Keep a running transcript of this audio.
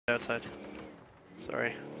Outside.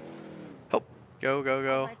 Sorry. Help. Go, go,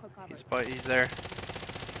 go. He's there.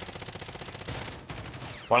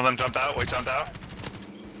 One of them jumped out. We jumped out.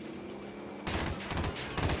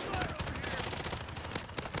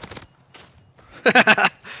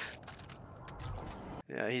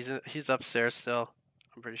 Yeah, he's upstairs still.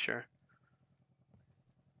 I'm pretty sure.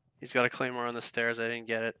 He's got a claymore on the stairs. I didn't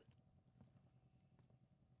get it.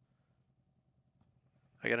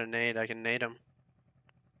 I got a nade. I can nade him.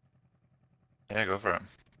 Yeah, go for it.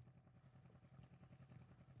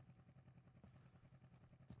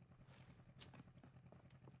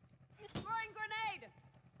 Throwing grenade.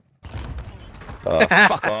 Oh,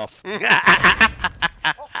 fuck off.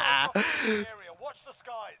 Watch the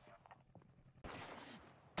skies.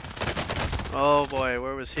 Oh boy,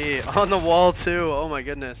 where was he? On the wall too. Oh my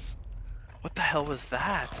goodness. What the hell was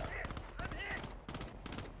that?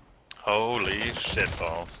 Holy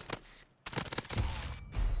shitballs.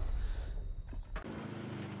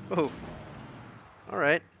 Oh.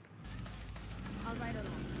 Alright. I'll ride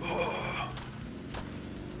along.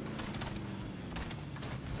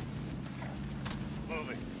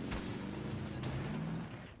 Moving.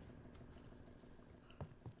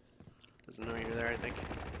 Doesn't know you're there, I think.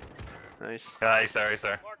 Nice. Yeah, he's there.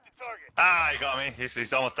 Mark the target. Ah, he got me.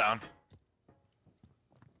 He's almost down.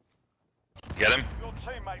 Get him. Your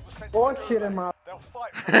teammate was sent Oh, to the shit, gulag. him up. They'll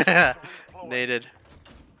fight for it to redeploy. Naded.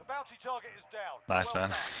 The bounty target is down. Nice, Well man.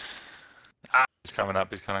 done. Ah, he's coming up.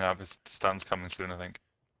 He's coming up. His stun's coming soon, I think.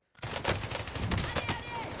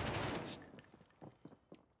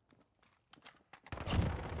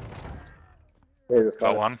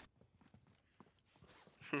 Got one.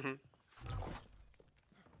 Taking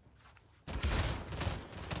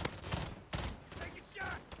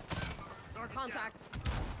shots. Contact.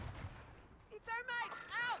 Thermite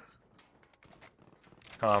out.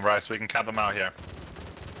 Come on, Bryce. We can cap them out here.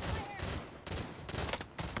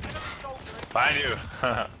 Enemy soldier in. Behind you.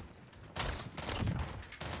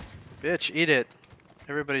 Bitch, eat it.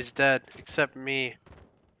 Everybody's dead except me.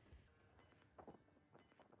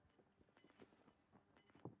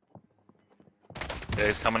 Yeah,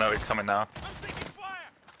 he's coming out. He's coming now. I'm taking fire.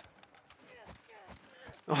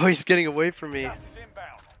 Oh, he's getting away from me. Gas is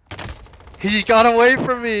inbound. He got away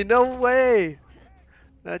from me. No way.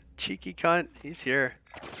 That cheeky cunt. He's here.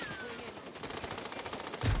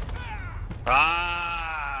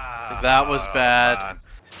 Ah! That was bad. Man.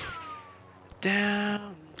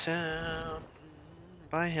 Downtown.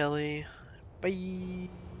 Bye, Hilly. Bye.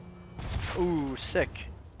 Ooh, sick.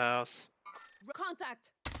 House. Contact.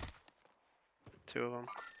 Two of them.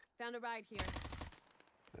 Found a ride here.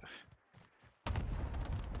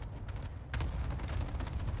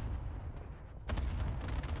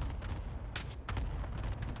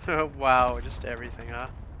 Wow, just everything, huh?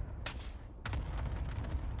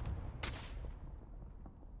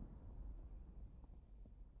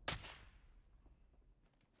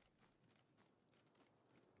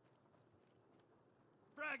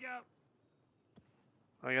 Frag out.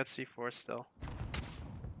 I got C4 still.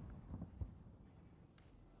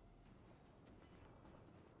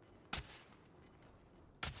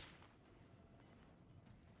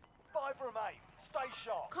 Five remain. Stay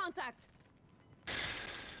sharp. Contact.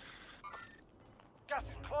 Gas is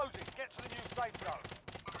closing. Get to the new safe zone.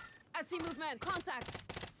 I see movement. Contact.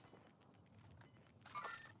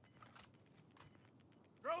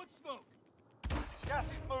 Throwing smoke. Gas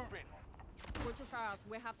is moving. We're too far out.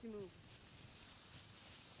 We have to move.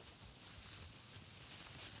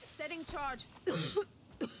 Setting charge.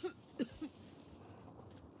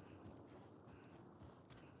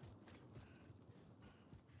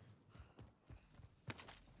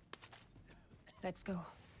 Let's go.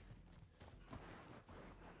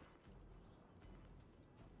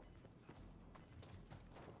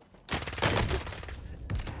 Pick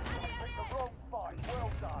the wrong fight.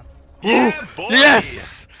 Well done. Yeah, boy.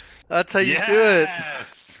 Yes! That's how you do it.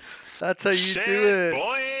 Yes. That's how you Shit, do it.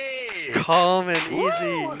 boy. Calm and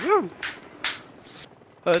easy. Woo!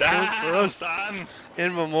 That's it for Damn, us. son.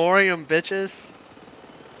 In memoriam, bitches.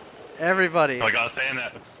 Everybody. We gotta stay in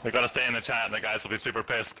it. We gotta stay in the chat, and the guys will be super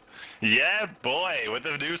pissed. Yeah, boy, with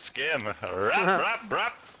the new skin.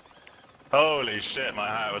 Rap. Holy shit, my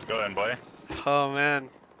heart was going, boy. Oh man,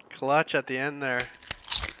 clutch at the end there.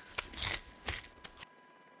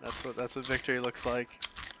 That's what victory looks like.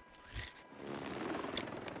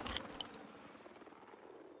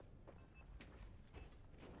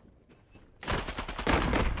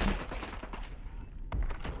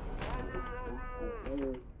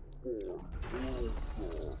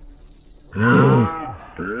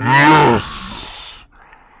 Yes!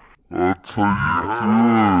 That's how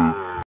you do it.